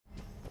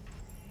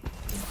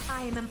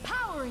I am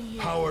empowering you.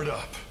 Powered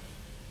up.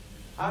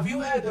 Have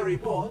you heard the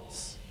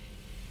reports?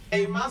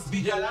 A mass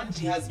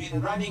vigilante has been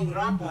running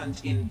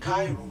rampant in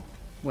Cairo.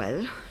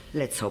 Well,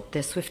 let's hope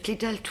they're swiftly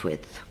dealt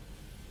with.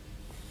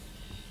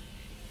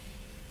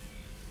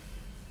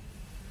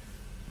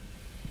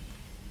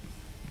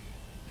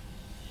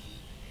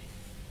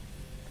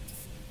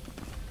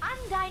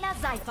 Undyna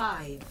Zypher.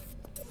 5,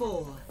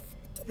 4,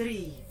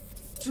 3,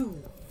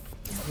 2,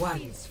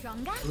 1.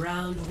 Stronger?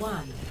 Round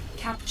 1.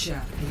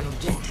 Capture the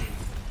objective.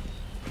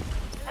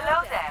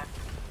 Hello there.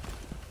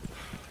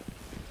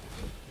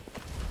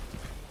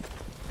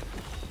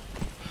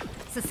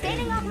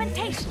 Sustaining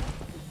augmentation.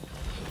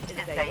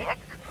 ازيك؟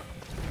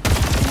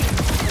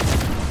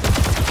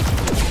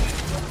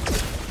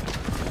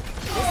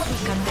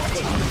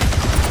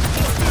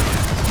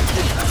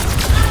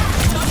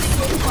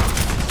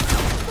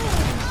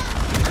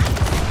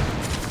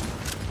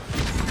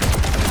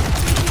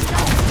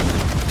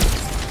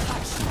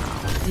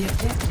 The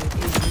objective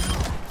is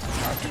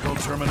Tactical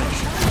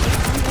termination.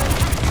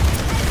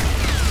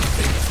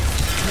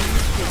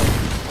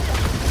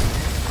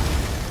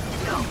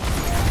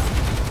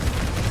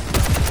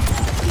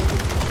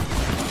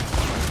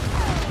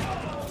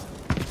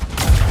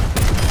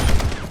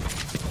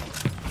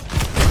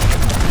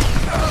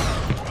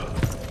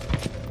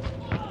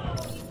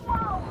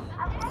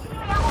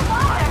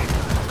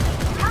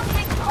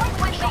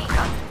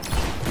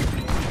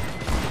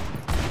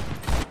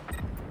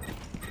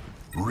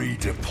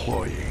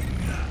 Redeploying.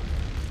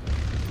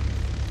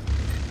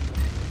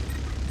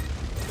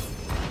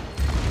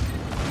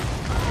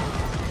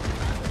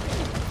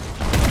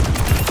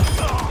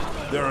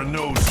 There are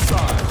no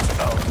signs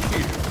out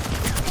here.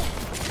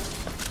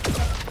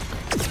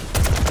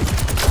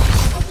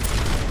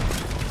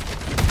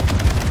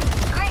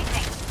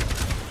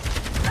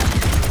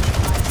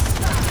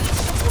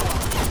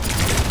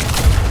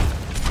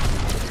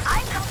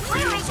 I'm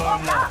completely Shields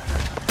online.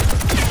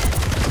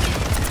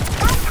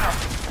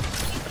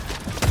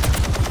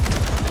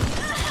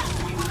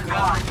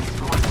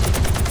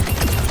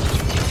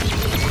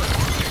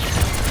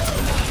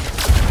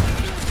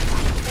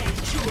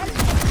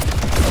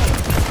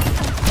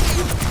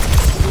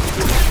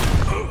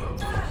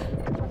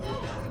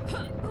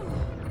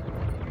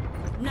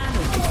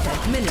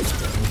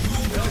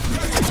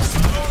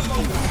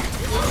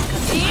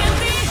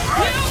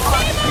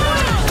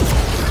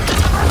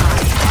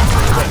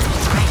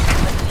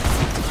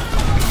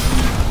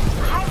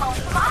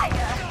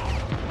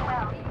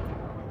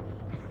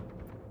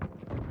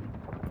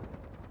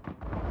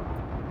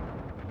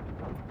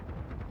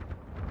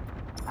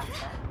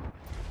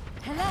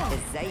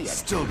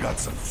 Still got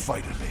some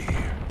fight in me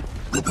here.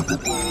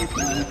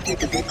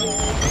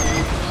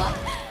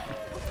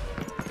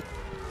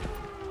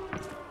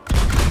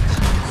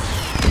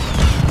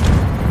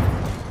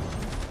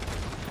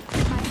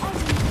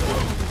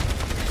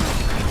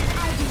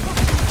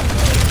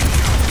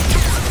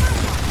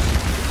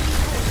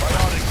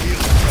 Bionic heal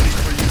is ready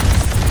for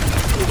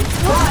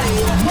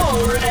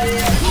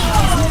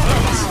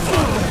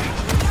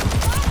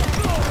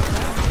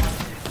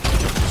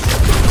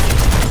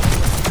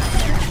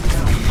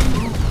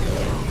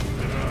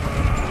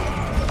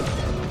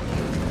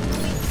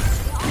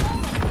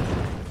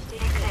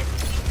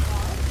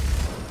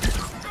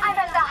I'm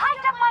at the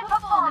height of my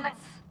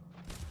performance.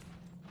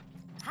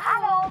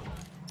 Hello.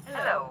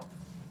 Hello.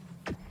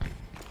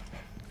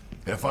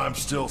 If I'm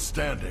still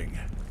standing,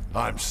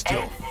 I'm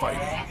still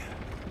fighting.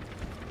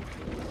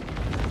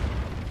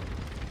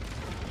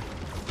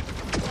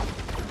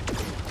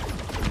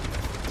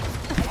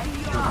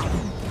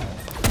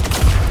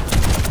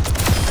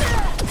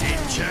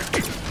 Heat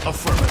check.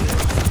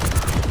 Affirmative.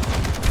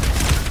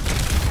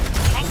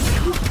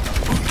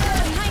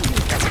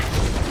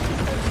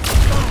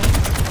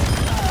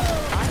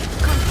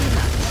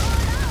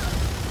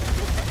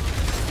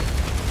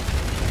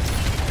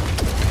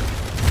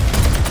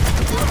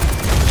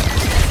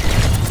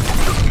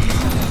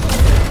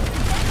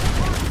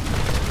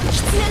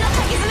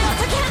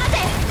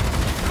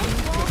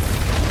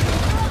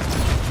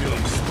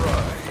 Feeling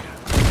spry.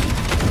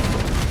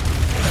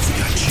 I've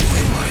got you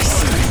in my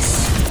sights.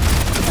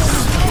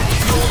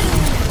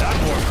 That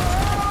worked.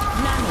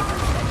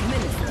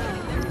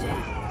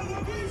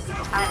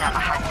 أنا ما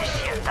حدش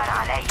يقدر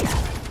عليا.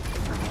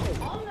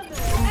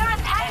 They're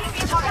attacking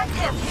the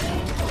objective.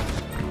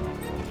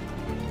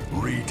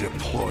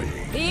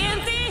 Redeploying.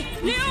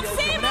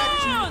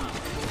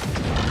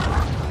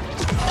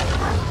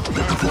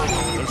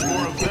 There's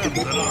more of them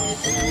than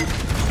us.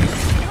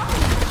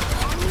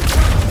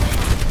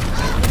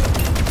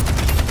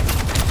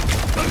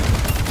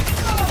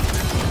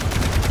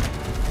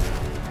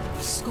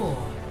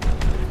 score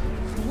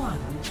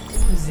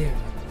 1-0.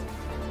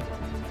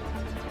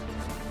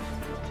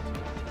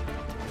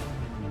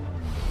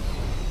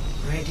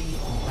 Ready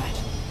for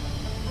battle.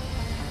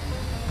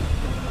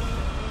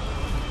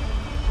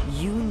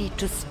 You need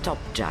to stop,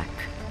 Jack.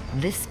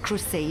 This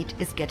crusade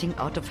is getting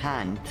out of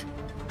hand.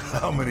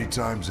 How many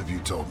times have you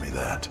told me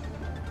that?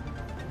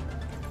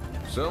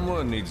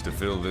 Someone needs to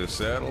fill this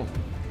saddle.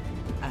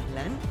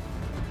 Ahlan,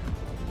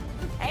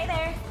 Hey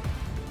there.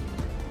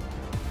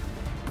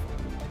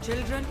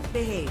 Children,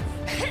 behave.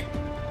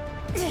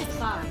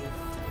 5,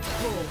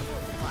 4,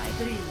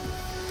 3,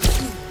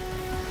 2,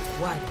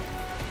 1.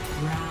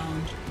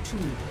 Round 2.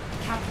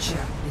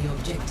 Capture the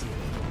objective.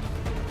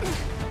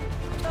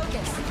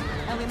 Focus,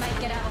 and we might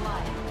get out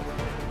alive.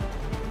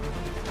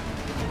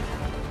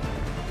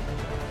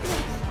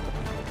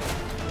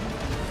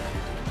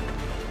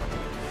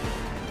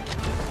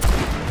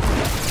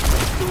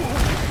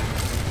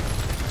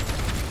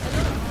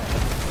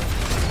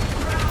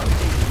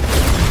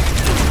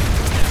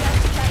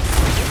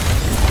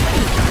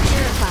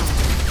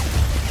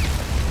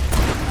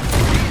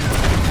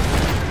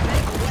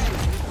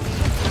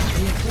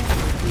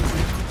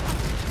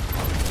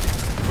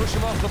 Push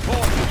him off the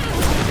point.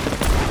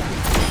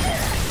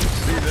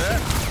 See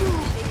that?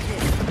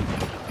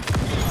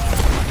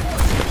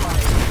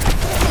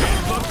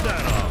 Can't fuck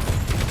that off.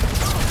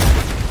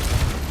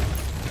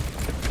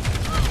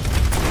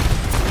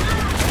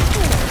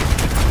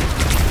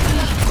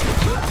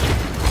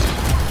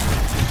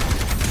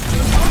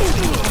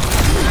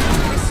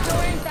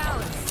 Restoring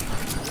balance.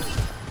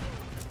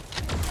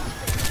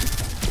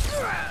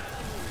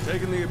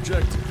 Taking the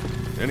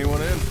objective.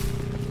 Anyone in?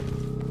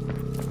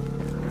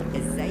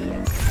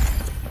 ازيك؟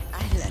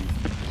 أهلا.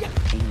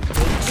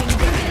 Engaging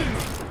the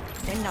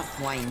enemy. Enough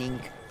whining.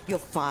 You're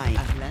fine.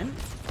 أهلا.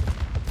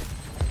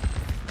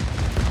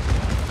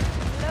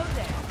 Hello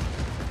there.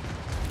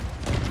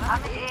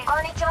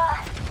 Konnichiwa.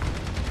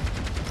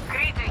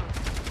 Greetings.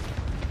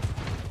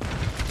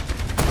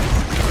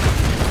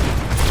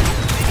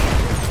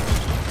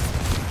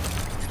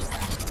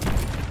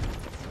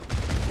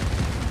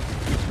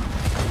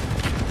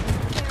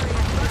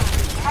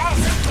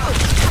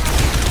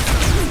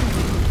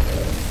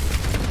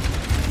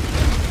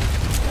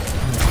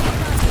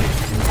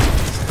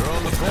 They're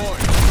on the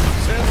point.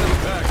 Send them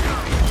back.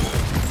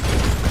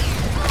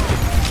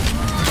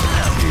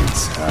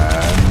 It's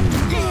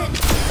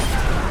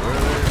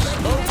where there's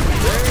smoke,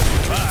 there's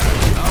fire.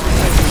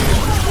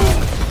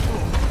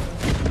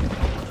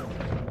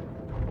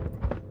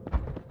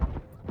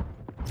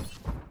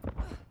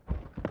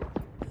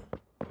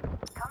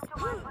 Come to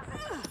my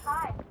position.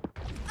 Fine.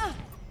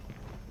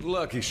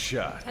 Lucky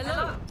shot.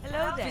 Hello.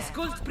 Hello there.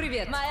 Fizkult,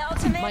 привет. My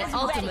ultimate My is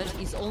ultimate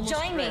ready. is almost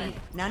Join ready. me.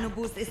 Nano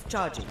boost is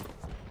charging.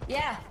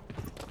 Yeah.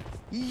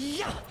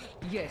 Yeah.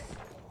 Yes.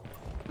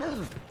 I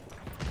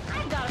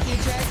got a few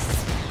tricks.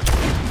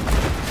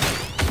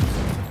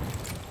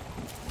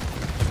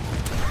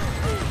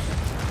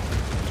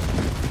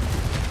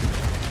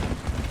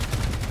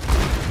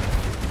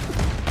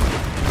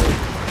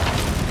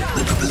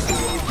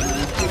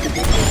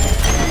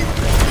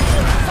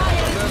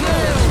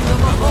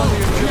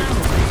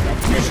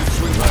 You should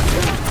swing by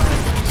too.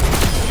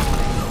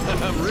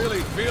 I'm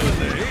really feeling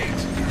the heat.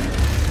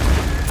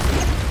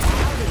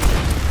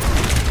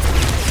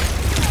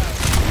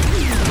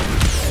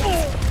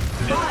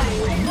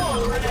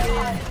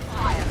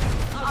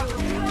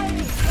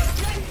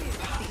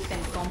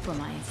 Been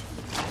compromised.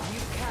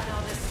 You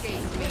cannot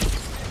escape me.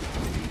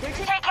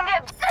 Taking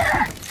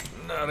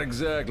the Not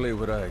exactly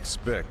what I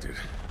expected.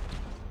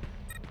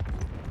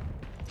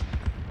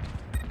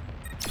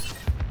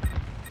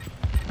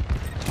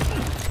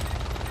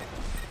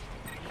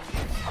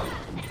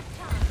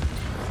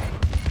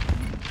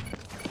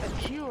 A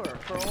cure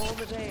for all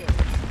the day.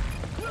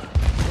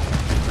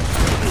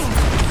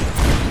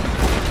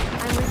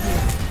 I'm with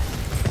you.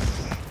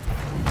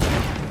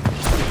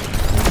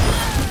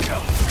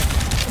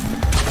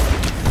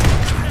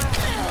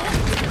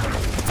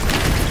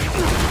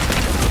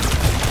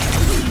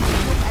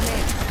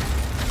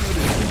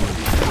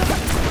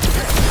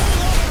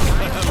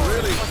 I'm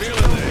really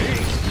feeling the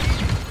heat.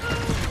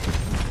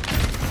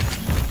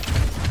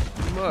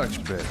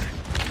 Much better.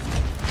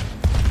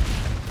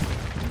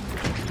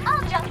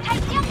 I'll just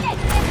take the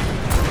objective.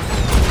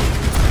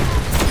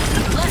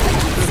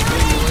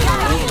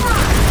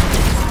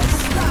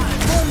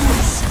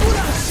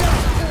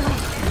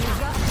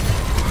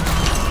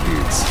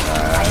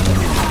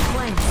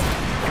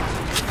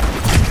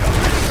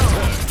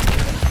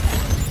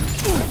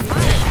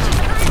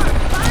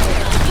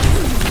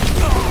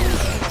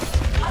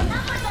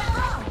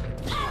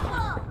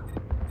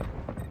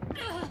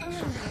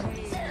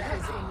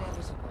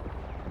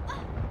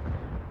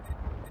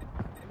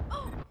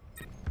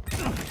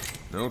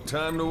 No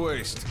time to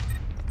waste.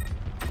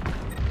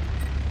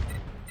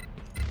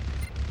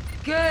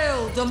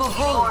 Gale de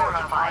Mahal.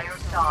 Fortify your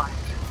stars.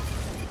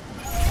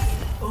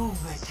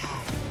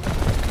 Overtime.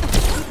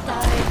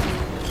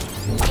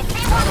 If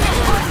they want this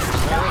one,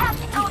 they'll have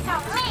to go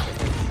through me.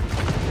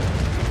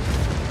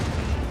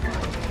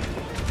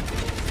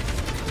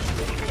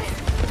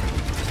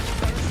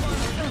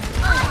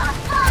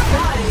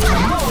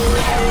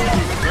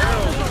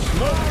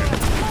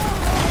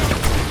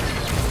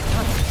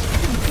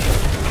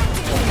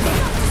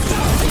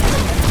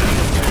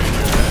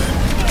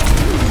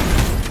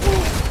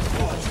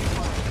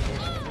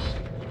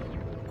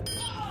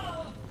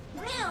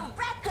 New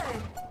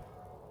record.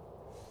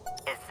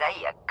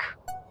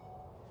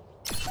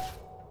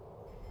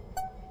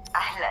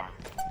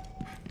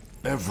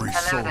 Every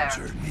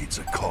soldier needs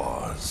a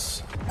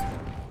cause.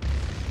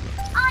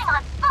 I'm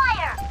on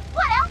fire!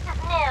 What else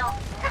is new?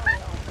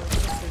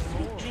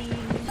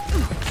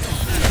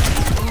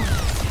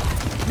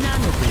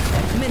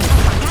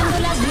 Apagando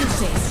las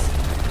luces.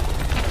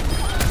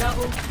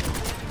 Double.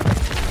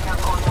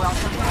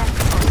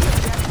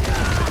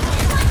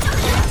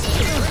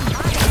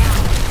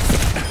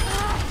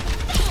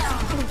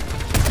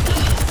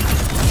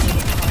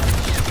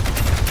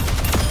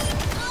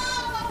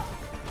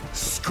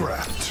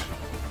 Scrapped.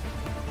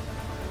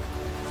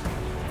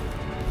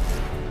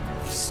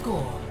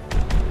 Score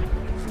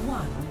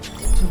 1-1.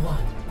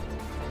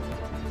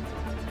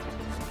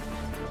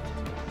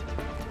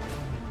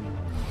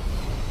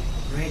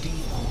 Ready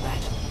for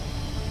battle.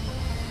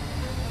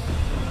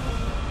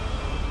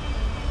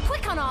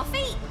 Quick on our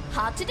feet,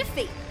 hard to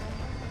defeat.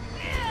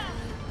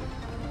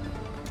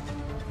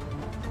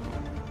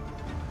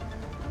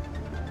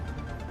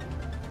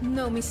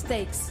 No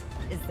mistakes,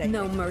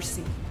 no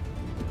mercy.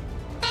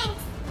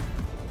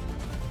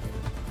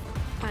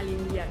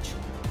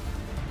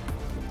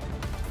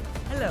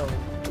 Hello.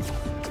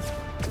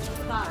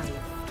 5,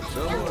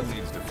 Someone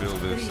needs to fill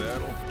this 3,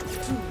 saddle.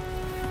 2,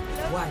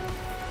 1.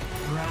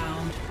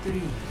 Round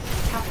 3.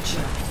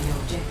 Capture the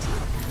objective.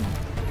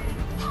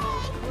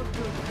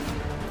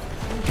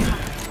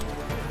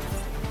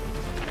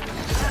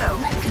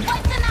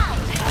 What's the night?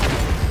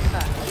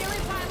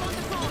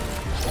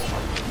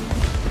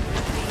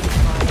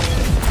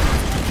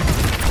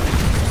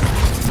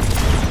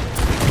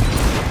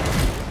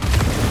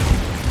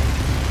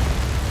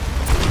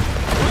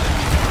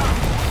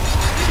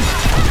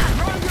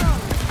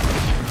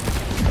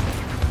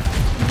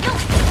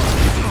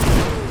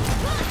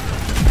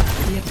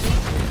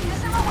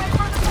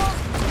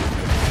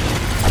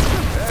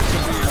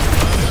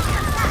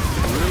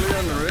 Really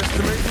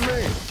underestimating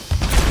me.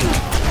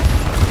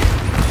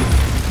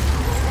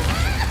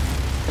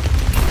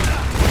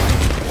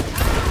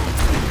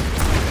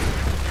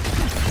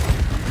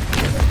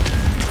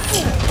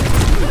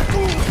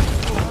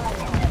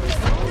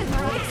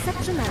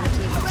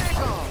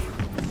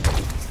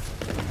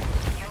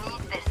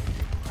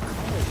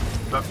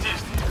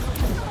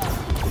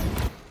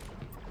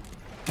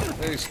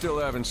 They still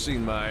haven't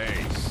seen my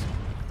ace.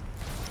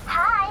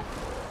 Hi.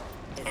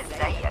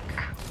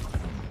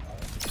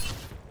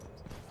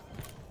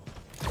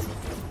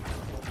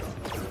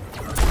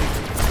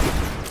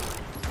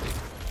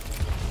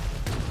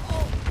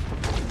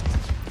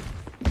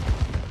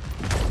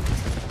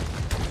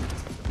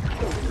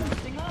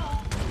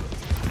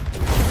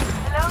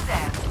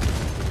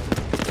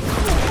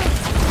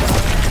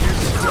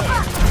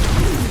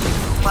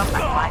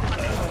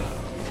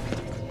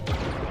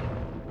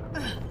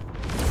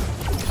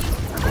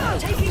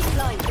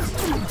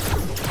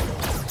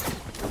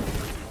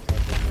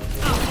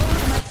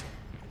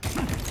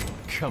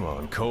 Come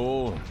on,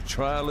 Cole.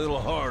 Try a little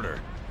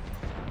harder.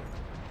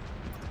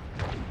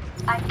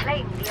 I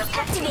claim the objective.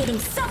 Activating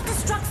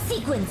self-destruct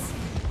sequence.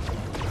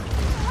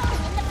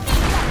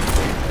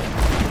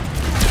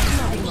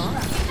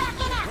 Back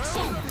in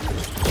action.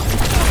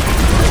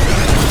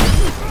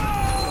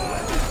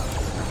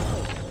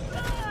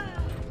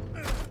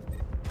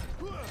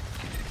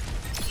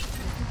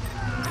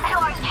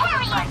 Our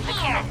carrier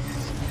here.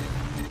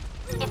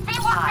 If they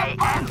want this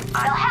done,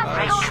 they'll have to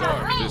I'm go sharp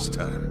through me. this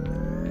time.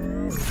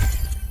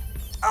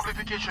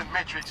 Amplification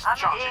matrix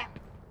charging.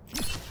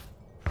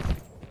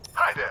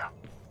 Hi there.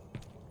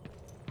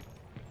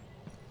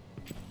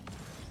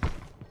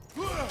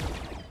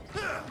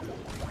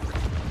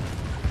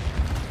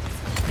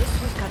 This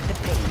will cut the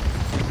pain.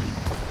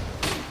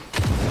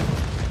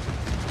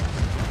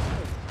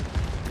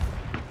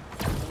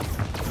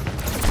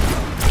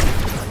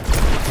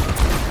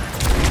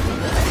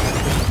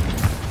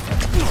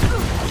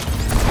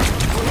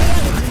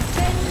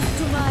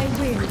 To my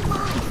will.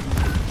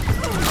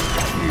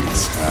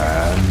 It's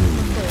time.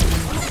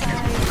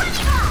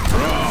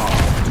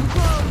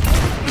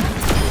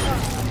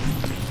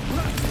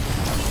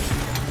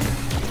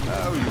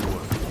 How you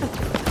want?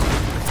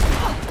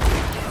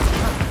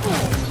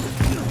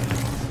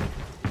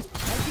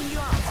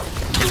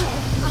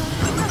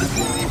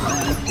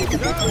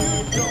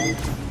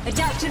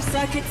 Adaptive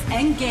circuits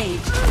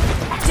engaged.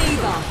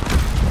 Diva.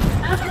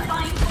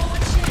 Amplifying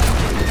forward shield.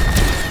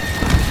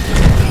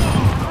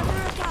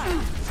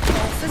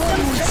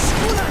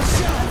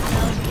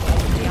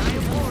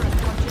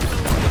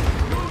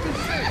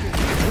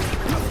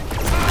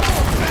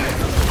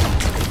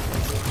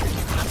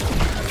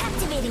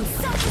 Activating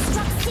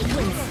self-destruct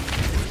sequence.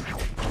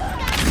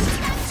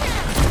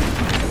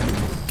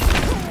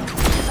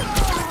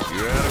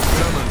 You had it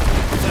coming.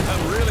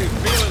 I'm really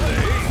feeling the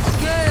heat.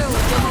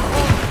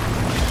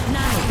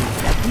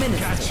 9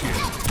 minutes. Gotcha.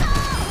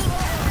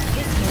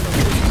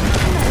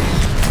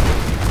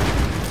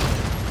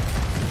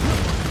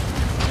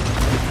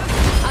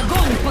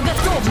 Огонь по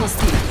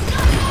готовности.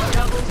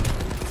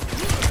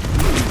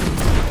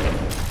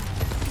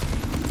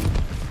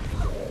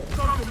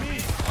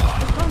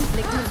 The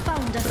conflict has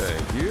found us.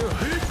 Thank you.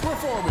 Peak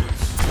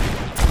performance.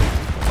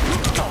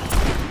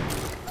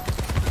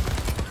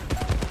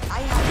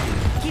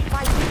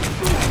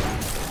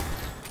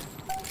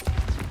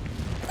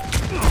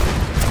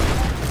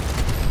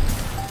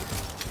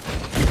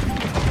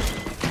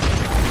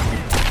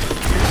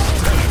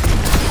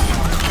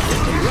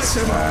 That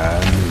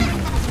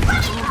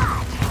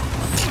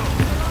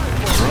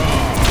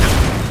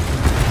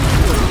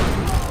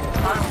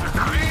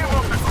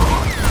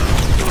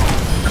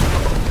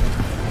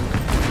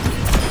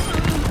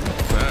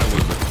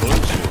was a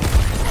close one.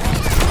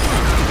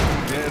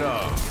 Get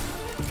off.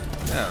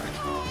 Now,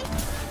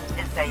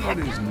 what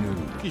is new?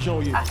 Qui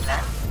j'en y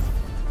est?